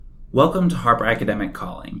Welcome to Harper Academic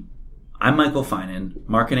Calling. I'm Michael Finan,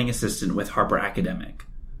 Marketing Assistant with Harper Academic.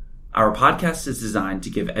 Our podcast is designed to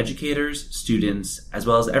give educators, students, as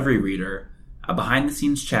well as every reader, a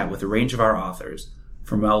behind-the-scenes chat with a range of our authors,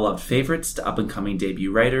 from well-loved favorites to up-and-coming debut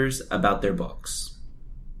writers, about their books.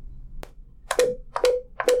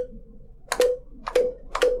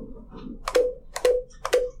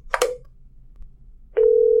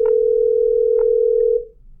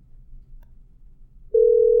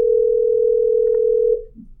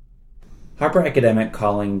 Harper Academic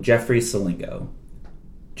calling Jeffrey Selingo.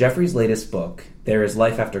 Jeffrey's latest book, There Is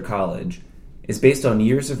Life After College, is based on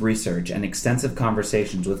years of research and extensive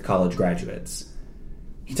conversations with college graduates.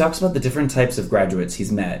 He talks about the different types of graduates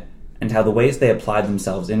he's met and how the ways they applied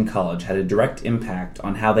themselves in college had a direct impact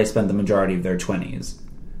on how they spent the majority of their 20s.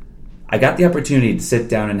 I got the opportunity to sit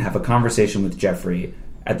down and have a conversation with Jeffrey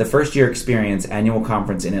at the First Year Experience annual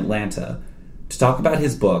conference in Atlanta to talk about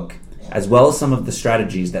his book, as well as some of the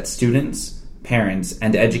strategies that students, parents,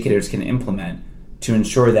 and educators can implement to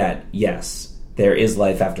ensure that, yes, there is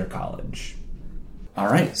life after college. All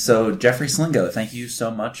right, so Jeffrey Selingo, thank you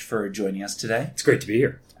so much for joining us today. It's great to be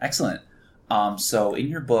here. Excellent. So in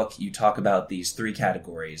your book, you talk about these three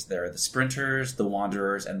categories. There are the sprinters, the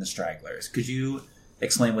wanderers, and the stragglers. Could you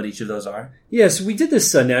explain what each of those are? Yes, we did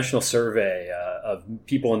this national survey of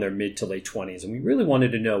people in their mid to late 20s, and we really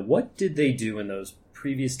wanted to know what did they do in those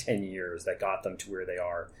previous 10 years that got them to where they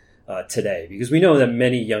are today. Because we know that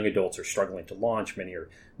many young adults are struggling to launch. Many are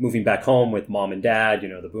moving back home with mom and dad,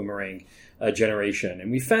 the boomerang generation. And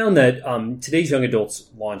we found that today's young adults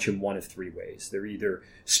launch in one of three ways. They're either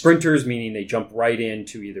sprinters, meaning they jump right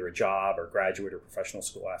into either a job or graduate or professional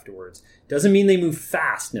school afterwards. Doesn't mean they move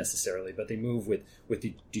fast necessarily, but they move with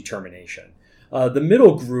determination. The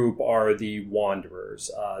middle group are the wanderers.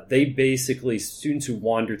 They basically, students who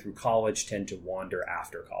wander through college tend to wander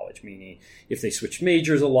after college, meaning if they switched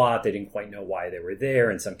majors a lot, they didn't quite know why they were there.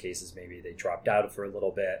 In some cases, maybe they dropped out for a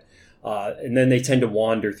little bit. And then they tend to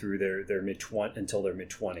wander through their until their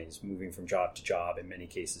mid-20s, moving from job to job, in many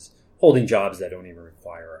cases holding jobs that don't even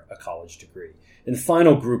require a college degree. And the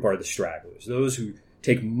final group are the stragglers, those who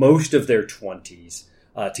take most of their 20s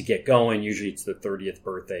to get going. Usually it's the 30th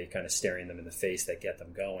birthday kind of staring them in the face that get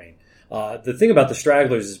them going. The thing about the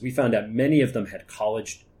stragglers is we found out many of them had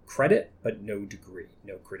college credit, but no degree,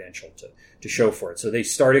 no credential to show for it. So they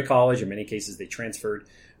started college. In many cases, they transferred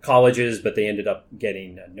colleges, but they ended up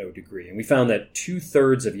getting no degree. And we found that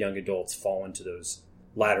 2/3 of young adults fall into those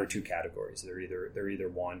latter two categories. They're either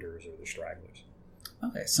wanderers or the stragglers.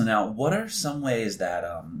 Okay, so now what are some ways that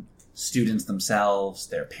students themselves,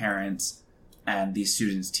 their parents, and these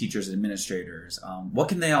students, teachers, administrators, what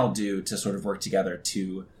can they all do to sort of work together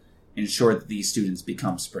to ensure that these students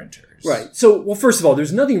become sprinters? Right. So, well, first of all,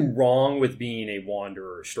 there's nothing wrong with being a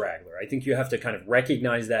wanderer or straggler. I think you have to kind of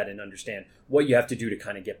recognize that and understand what you have to do to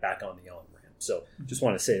kind of get back on the on-ramp. So just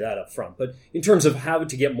want to say that up front. But in terms of how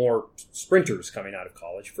to get more sprinters coming out of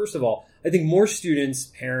college, first of all, I think more students,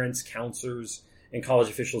 parents, counselors, and college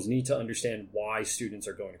officials need to understand why students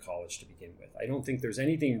are going to college to begin with. I don't think there's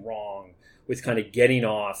anything wrong with kind of getting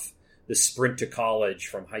off the sprint to college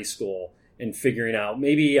from high school and figuring out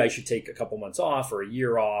maybe I should take a couple months off or a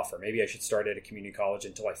year off, or maybe I should start at a community college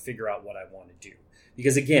until I figure out what I want to do.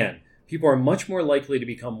 Because again, people are much more likely to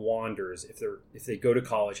become wanderers if they go to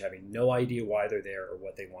college having no idea why they're there or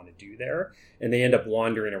what they want to do there, and they end up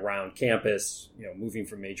wandering around campus, moving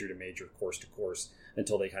from major to major, course to course,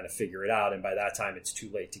 until they kind of figure it out. And by that time, it's too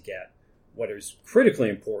late to get what is critically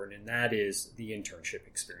important, and that is the internship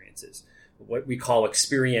experiences, what we call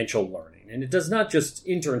experiential learning. And it does not just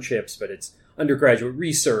internships, but it's undergraduate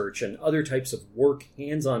research and other types of work,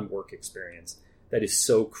 hands-on work experience that is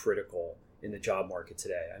so critical in the job market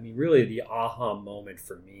today. I mean, really the aha moment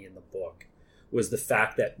for me in the book was the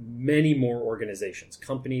fact that many more organizations,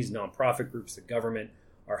 companies, nonprofit groups, the government,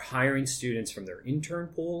 are hiring students from their intern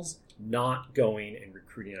pools, not going and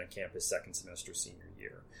recruiting on campus second semester, senior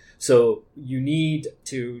year. So you need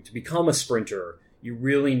to become a sprinter, you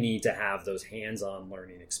really need to have those hands-on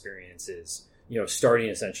learning experiences, starting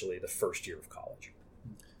essentially the first year of college.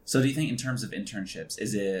 So do you think in terms of internships,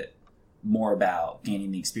 is it more about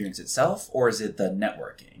gaining the experience itself, or is it the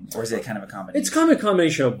networking, or is it kind of a combination? It's kind of a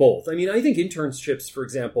combination of both. I mean, I think internships, for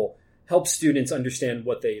example, help students understand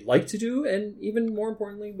what they like to do and even more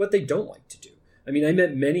importantly, what they don't like to do. I mean, I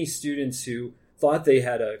met many students who thought they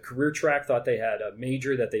had a career track, thought they had a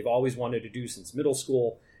major that they've always wanted to do since middle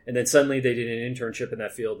school, and then suddenly they did an internship in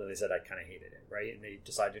that field and they said, I kind of hated it, right? And they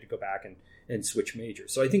decided to go back and switch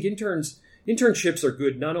majors. So I think internships are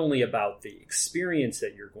good not only about the experience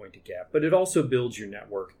that you're going to get, but it also builds your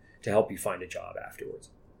network to help you find a job afterwards.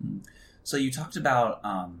 So you talked about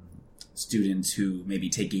students who maybe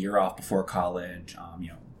take a year off before college,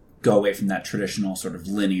 go away from that traditional sort of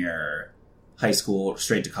linear high school,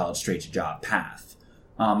 straight to college, straight to job path.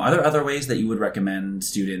 Are there other ways that you would recommend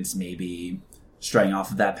students maybe straying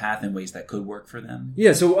off of that path in ways that could work for them?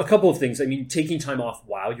 Yeah, so a couple of things. I mean, taking time off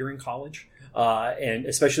while you're in college, and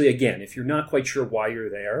especially, again, if you're not quite sure why you're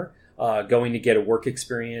there, going to get a work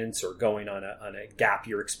experience or going on a gap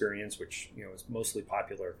year experience, which is mostly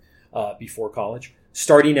popular before college.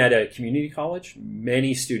 Starting at a community college,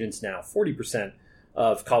 many students now, 40%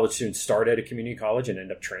 of college students start at a community college and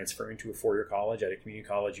end up transferring to a four-year college. At a community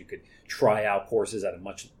college, you could try out courses at a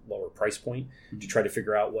much lower price point to try to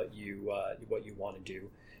figure out what you want to do.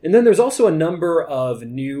 And then there's also a number of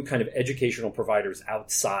new kind of educational providers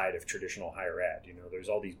outside of traditional higher ed. There's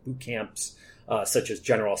all these boot camps such as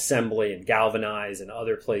General Assembly and Galvanize and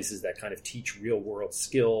other places that kind of teach real-world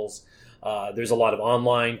skills. There's a lot of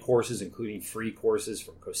online courses, including free courses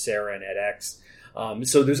from Coursera and edX.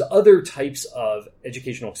 So there's other types of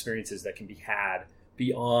educational experiences that can be had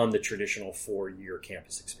beyond the traditional four-year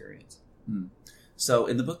campus experience. So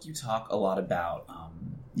in the book, you talk a lot about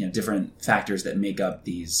different factors that make up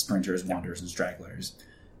these sprinters, wanderers, and stragglers.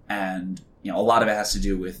 And a lot of it has to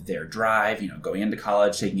do with their drive, going into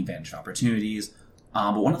college, taking advantage of opportunities.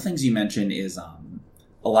 But one of the things you mentioned is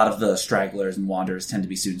a lot of the stragglers and wanderers tend to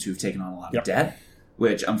be students who've taken on a lot of debt,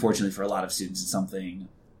 which unfortunately for a lot of students is something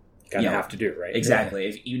kind of have to do, right?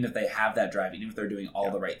 Exactly. Even if they have that drive, even if they're doing all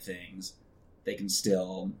the right things, they can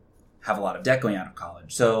still have a lot of debt going out of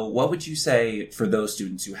college. So what would you say for those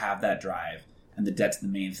students who have that drive and the debt's the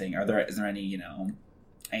main thing? Is there any,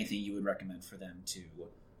 anything you would recommend for them to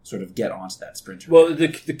sort of get onto that sprinter? Well, the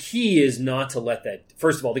key is not to let that,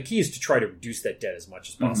 first of all, the key is to try to reduce that debt as much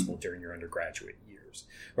as possible during your undergraduate years,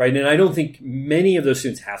 right? And I don't think many of those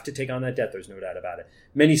students have to take on that debt. There's no doubt about it.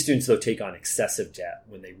 Many students, though, take on excessive debt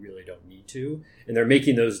when they really don't need to. And they're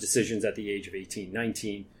making those decisions at the age of 18,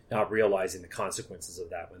 19, not realizing the consequences of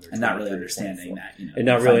that when they're and not really understanding that, and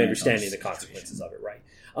not really understanding the consequences of it, right?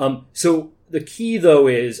 So the key, though,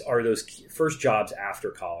 are those first jobs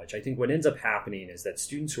after college. I think what ends up happening is that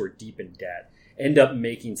students who are deep in debt end up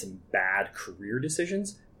making some bad career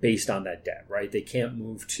decisions based on that debt, right? They can't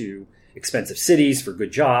move to expensive cities for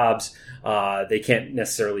good jobs. They can't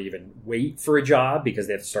necessarily even wait for a job because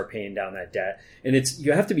they have to start paying down that debt. And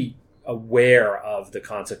you have to be aware of the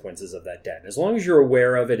consequences of that debt. And as long as you're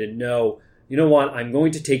aware of it and know, I'm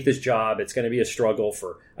going to take this job. It's going to be a struggle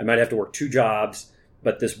I might have to work two jobs,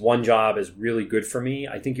 but this one job is really good for me.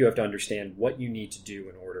 I think you have to understand what you need to do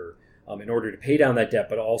in order to pay down that debt,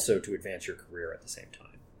 but also to advance your career at the same time.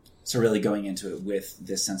 So really going into it with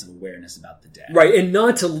this sense of awareness about the debt. Right, and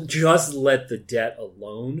not to just let the debt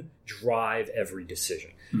alone drive every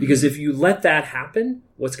decision. Because if you let that happen,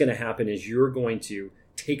 what's going to happen is you're going to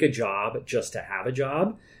take a job just to have a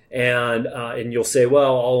job, and you'll say,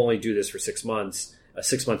 well, I'll only do this for 6 months.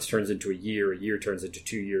 6 months turns into a year turns into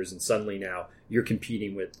 2 years, and suddenly now you're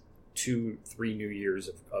competing with 2-3 new years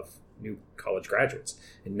of new college graduates,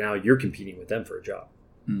 and now you're competing with them for a job.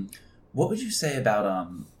 What would you say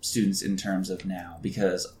about students in terms of now?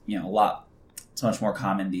 Because, it's much more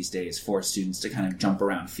common these days for students to kind of jump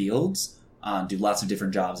around fields, do lots of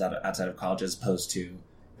different jobs outside of college as opposed to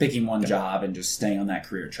picking one job and just staying on that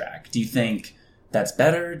career track. Do you think that's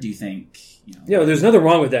better? Do you think, there's nothing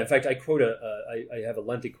wrong with that. In fact, I quote I have a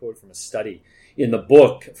lengthy quote from a study in the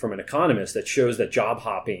book from an economist that shows that job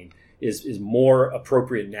hopping is more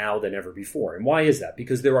appropriate now than ever before. And why is that?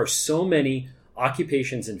 Because there are so many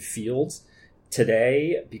occupations and fields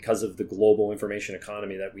today, because of the global information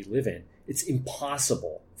economy that we live in, it's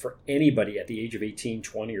impossible for anybody at the age of 18,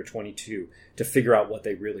 20, or 22 to figure out what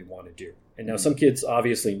they really want to do. And now some kids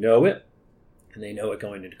obviously know it, and they know it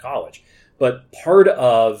going into college. But part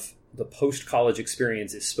of the post-college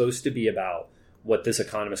experience is supposed to be about what this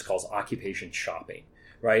economist calls occupation shopping,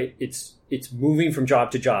 right? It's moving from job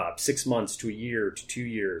to job, 6 months to a year to 2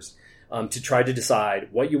 years, to try to decide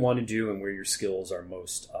what you want to do and where your skills are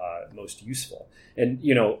most useful. And,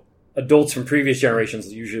 adults from previous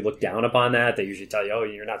generations usually look down upon that. They usually tell you, oh,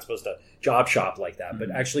 you're not supposed to job shop like that. But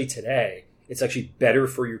actually today, it's actually better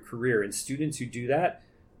for your career. And students who do that,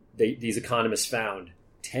 these economists found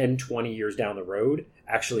 10, 20 years down the road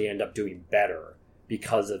actually end up doing better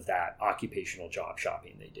because of that occupational job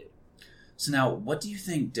shopping they did. So now, what do you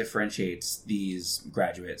think differentiates these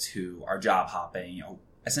graduates who are job hopping,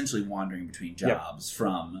 essentially wandering between jobs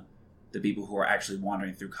from the people who are actually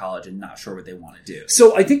wandering through college and not sure what they want to do?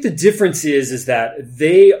 So I think the difference is that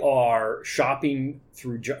they are shopping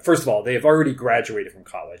through. First of all, they have already graduated from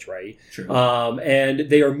college, right? Sure. And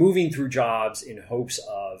they are moving through jobs in hopes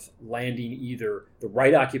of landing either the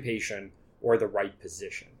right occupation or the right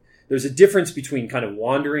position. There's a difference between kind of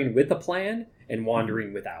wandering with a plan and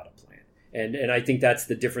wandering without a plan. And I think that's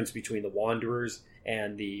the difference between the wanderers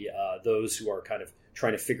and the those who are kind of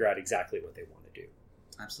trying to figure out exactly what they want to do.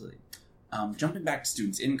 Absolutely. Jumping back to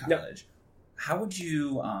students in college, how would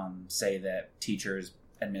you say that teachers,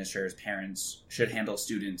 administrators, parents should handle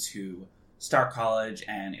students who start college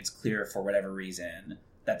and it's clear for whatever reason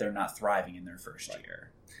that they're not thriving in their first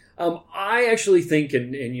year? I actually think,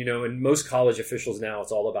 and in most college officials now,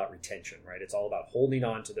 it's all about retention, right? It's all about holding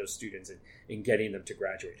on to those students and getting them to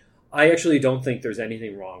graduate. I actually don't think there's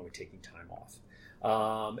anything wrong with taking time off.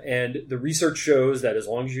 And the research shows that as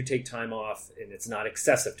long as you take time off, and it's not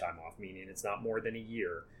excessive time off, meaning it's not more than a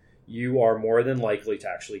year, you are more than likely to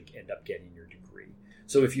actually end up getting your degree.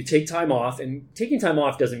 So if you take time off, and taking time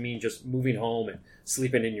off doesn't mean just moving home and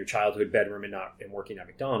sleeping in your childhood bedroom and working at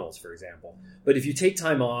McDonald's, for example. But if you take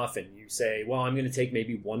time off and you say, well, I'm going to take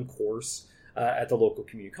maybe one course at the local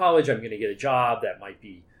community college, I'm going to get a job that might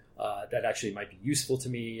be useful to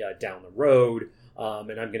me down the road,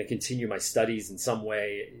 and I'm going to continue my studies in some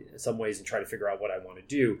ways and try to figure out what I want to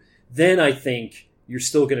do, then I think you're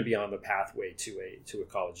still going to be on the pathway to a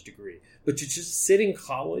college degree. But to just sit in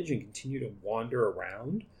college and continue to wander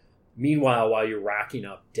around, meanwhile, while you're racking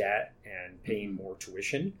up debt and paying more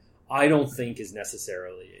tuition, I don't think is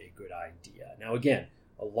necessarily a good idea. Now, again,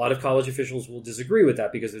 a lot of college officials will disagree with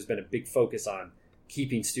that because there's been a big focus on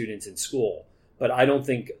keeping students in school. But I don't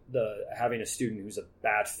think having a student who's a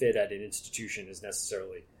bad fit at an institution is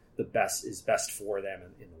necessarily best for them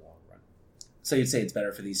in the long run. So you'd say it's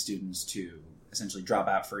better for these students to essentially drop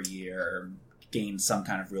out for a year, gain some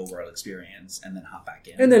kind of real world experience, and then hop back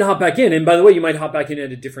in. And by the way, you might hop back in at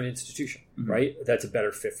a different institution, right? That's a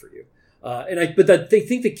better fit for you. They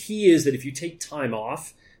think the key is that if you take time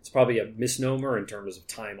off, it's probably a misnomer in terms of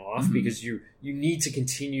time off, because you need to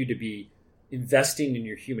continue to be investing in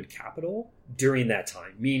your human capital during that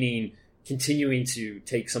time, meaning continuing to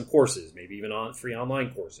take some courses, maybe even on free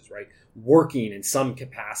online courses, right? Working in some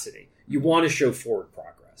capacity. You want to show forward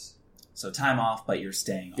progress. So time off, but you're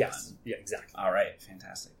staying on. Yes. Yeah, exactly. All right.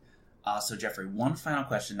 Fantastic. So Jeffrey, one final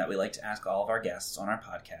question that we like to ask all of our guests on our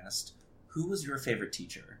podcast. Who was your favorite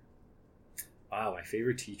teacher? Wow, my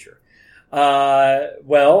favorite teacher. If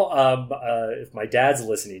my dad's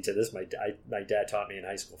listening to this, my dad taught me in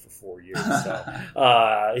high school for 4 years,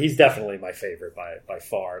 so he's definitely my favorite by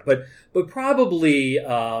far. But probably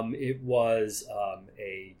it was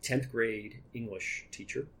a 10th grade English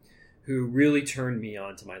teacher who really turned me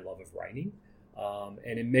on to my love of writing,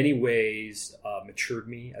 and in many ways matured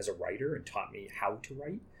me as a writer and taught me how to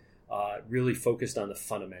write. Really focused on the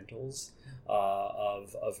fundamentals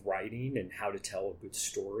of writing and how to tell a good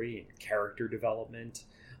story and character development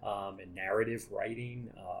and narrative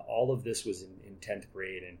writing. All of this was in 10th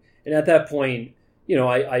grade. And at that point,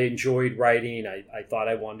 I enjoyed writing. I thought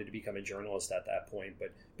I wanted to become a journalist at that point,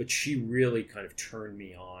 but she really kind of turned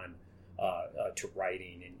me on to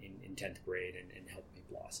writing in 10th grade and helped me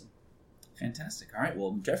blossom. Fantastic. All right.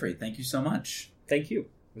 Well, Jeffrey, thank you so much. Thank you.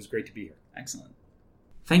 It was great to be here. Excellent.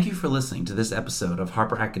 Thank you for listening to this episode of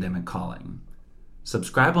Harper Academic Calling.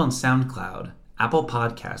 Subscribe on SoundCloud, Apple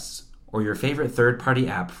Podcasts, or your favorite third-party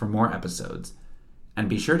app for more episodes. And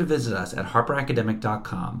be sure to visit us at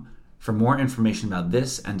harperacademic.com for more information about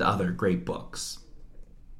this and other great books.